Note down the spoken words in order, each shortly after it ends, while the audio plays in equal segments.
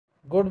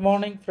Good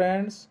morning,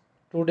 friends.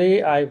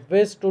 Today I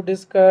wish to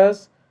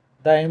discuss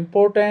the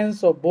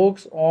importance of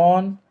books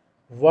on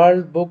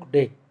World Book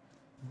Day.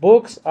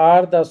 Books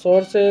are the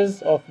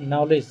sources of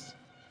knowledge.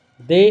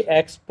 They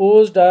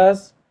exposed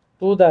us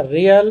to the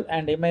real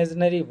and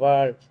imaginary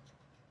world.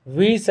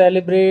 We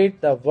celebrate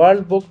the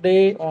World Book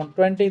Day on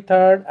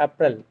 23rd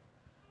April.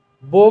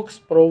 Books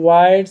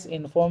provides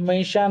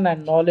information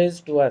and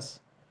knowledge to us.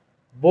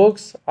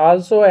 Books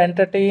also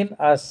entertain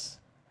us.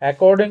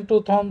 According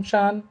to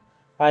Thompson,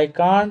 I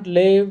can't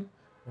live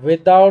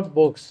without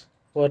books.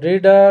 For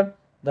reader,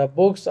 the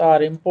books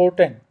are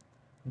important.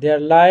 Their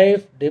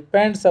life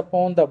depends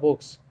upon the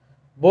books.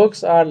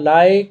 Books are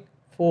like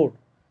food.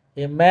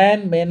 A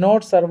man may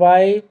not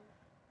survive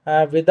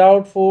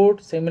without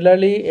food.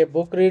 Similarly, a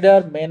book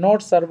reader may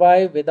not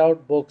survive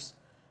without books.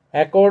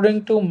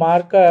 According to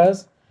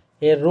Marcus,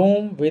 a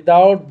room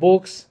without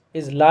books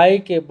is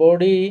like a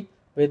body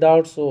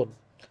without soul.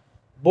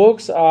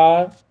 Books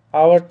are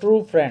our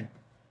true friend.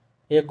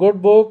 A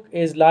good book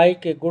is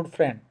like a good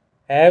friend.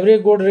 Every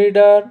good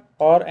reader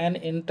or an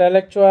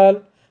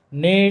intellectual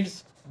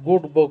needs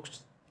good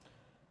books.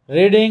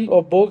 Reading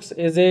of books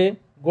is a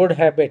good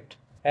habit.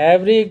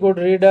 Every good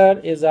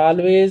reader is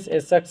always a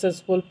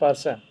successful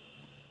person.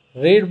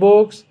 Read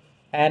books,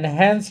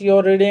 enhance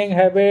your reading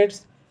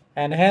habits,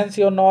 enhance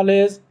your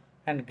knowledge,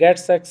 and get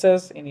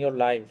success in your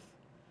life.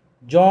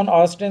 John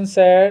Austin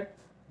said,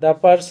 the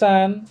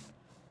person,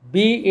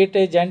 be it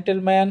a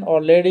gentleman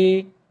or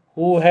lady,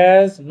 who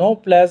has no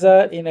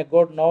pleasure in a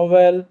good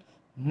novel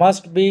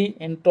must be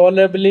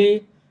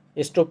intolerably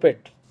stupid.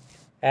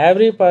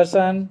 Every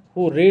person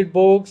who reads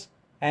books,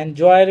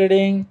 enjoy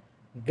reading,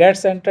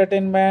 gets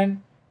entertainment,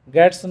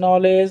 gets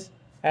knowledge,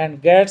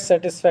 and gets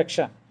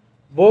satisfaction.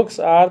 Books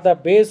are the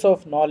base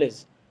of knowledge.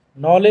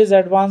 Knowledge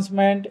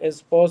advancement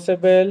is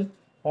possible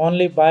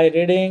only by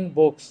reading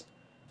books.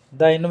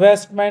 The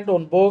investment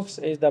on books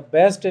is the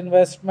best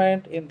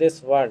investment in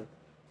this world.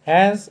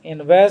 Hence,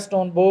 invest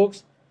on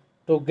books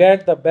to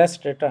get the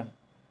best return.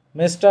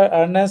 Mr.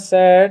 Ernest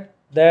said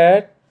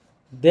that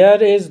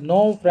there is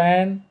no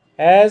friend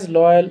as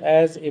loyal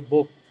as a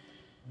book.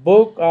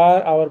 Books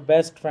are our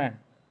best friend.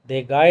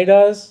 They guide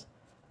us,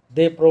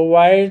 they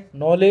provide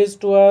knowledge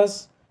to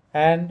us,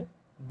 and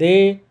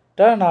they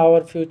turn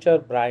our future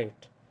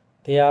bright.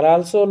 They are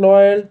also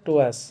loyal to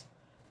us.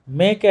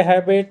 Make a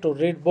habit to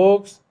read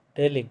books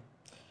daily.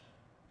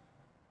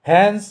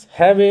 Hence,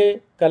 have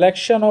a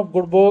collection of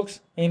good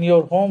books in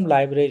your home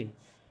library.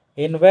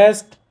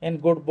 Invest in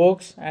good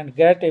books and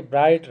get a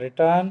bright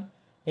return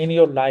in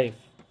your life.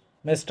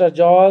 Mr.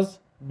 George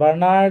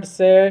Bernard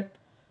said,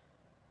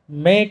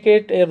 make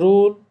it a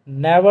rule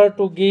never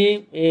to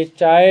give a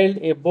child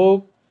a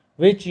book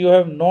which you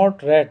have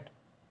not read.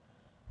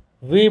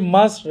 We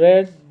must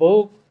read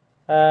book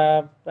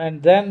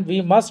and then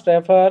we must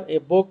refer a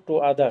book to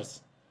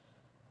others.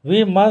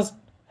 We must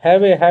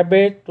have a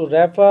habit to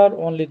refer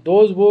only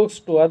those books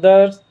to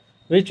others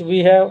which we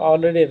have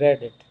already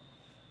read it.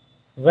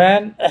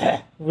 When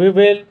we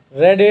will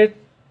read it,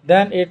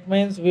 then it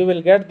means we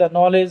will get the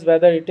knowledge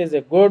whether it is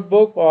a good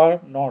book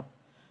or not.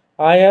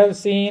 I have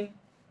seen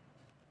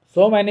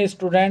so many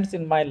students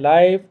in my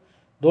life,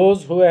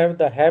 those who have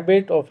the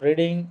habit of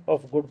reading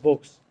of good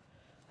books,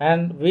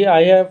 and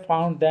I have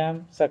found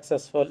them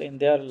successful in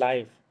their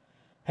life.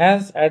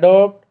 Hence,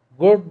 adopt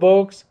good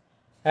books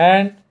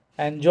and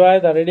enjoy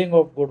the reading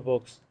of good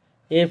books.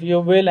 If you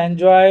will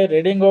enjoy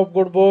reading of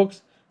good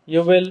books,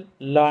 you will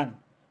learn.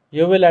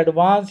 You will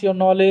advance your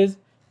knowledge,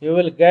 you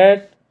will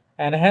get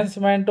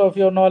enhancement of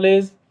your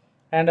knowledge,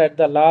 and at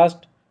the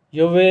last,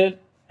 you will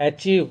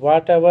achieve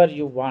whatever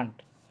you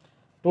want.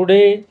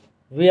 Today,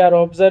 we are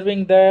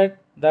observing that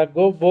the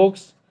go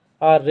books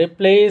are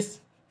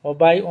replaced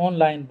by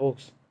online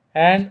books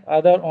and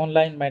other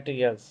online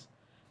materials.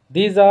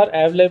 These are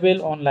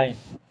available online.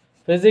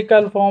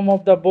 Physical form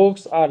of the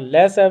books are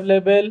less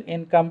available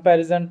in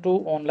comparison to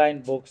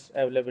online books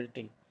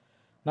availability.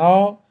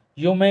 Now,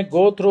 you may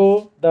go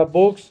through the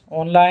books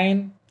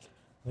online.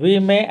 We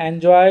may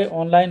enjoy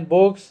online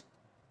books.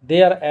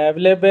 They are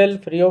available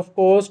free of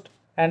cost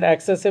and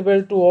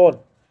accessible to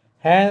all.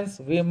 Hence,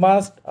 we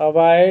must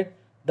avoid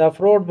the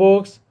fraud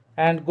books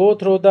and go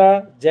through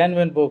the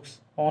genuine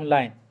books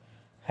online.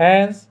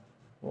 Hence,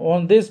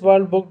 on this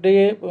World Book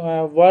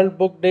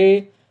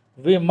Day,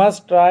 we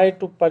must try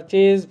to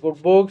purchase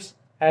good books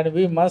and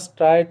we must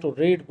try to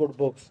read good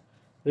books.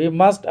 We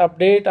must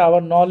update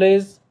our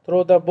knowledge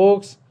through the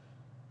books,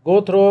 go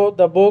through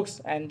the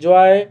books,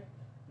 enjoy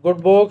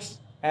good books,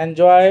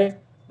 enjoy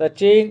the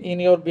change in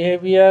your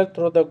behavior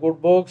through the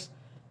good books,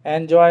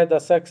 enjoy the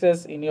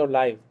success in your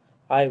life.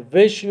 I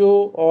wish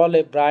you all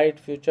a bright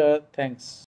future. Thanks.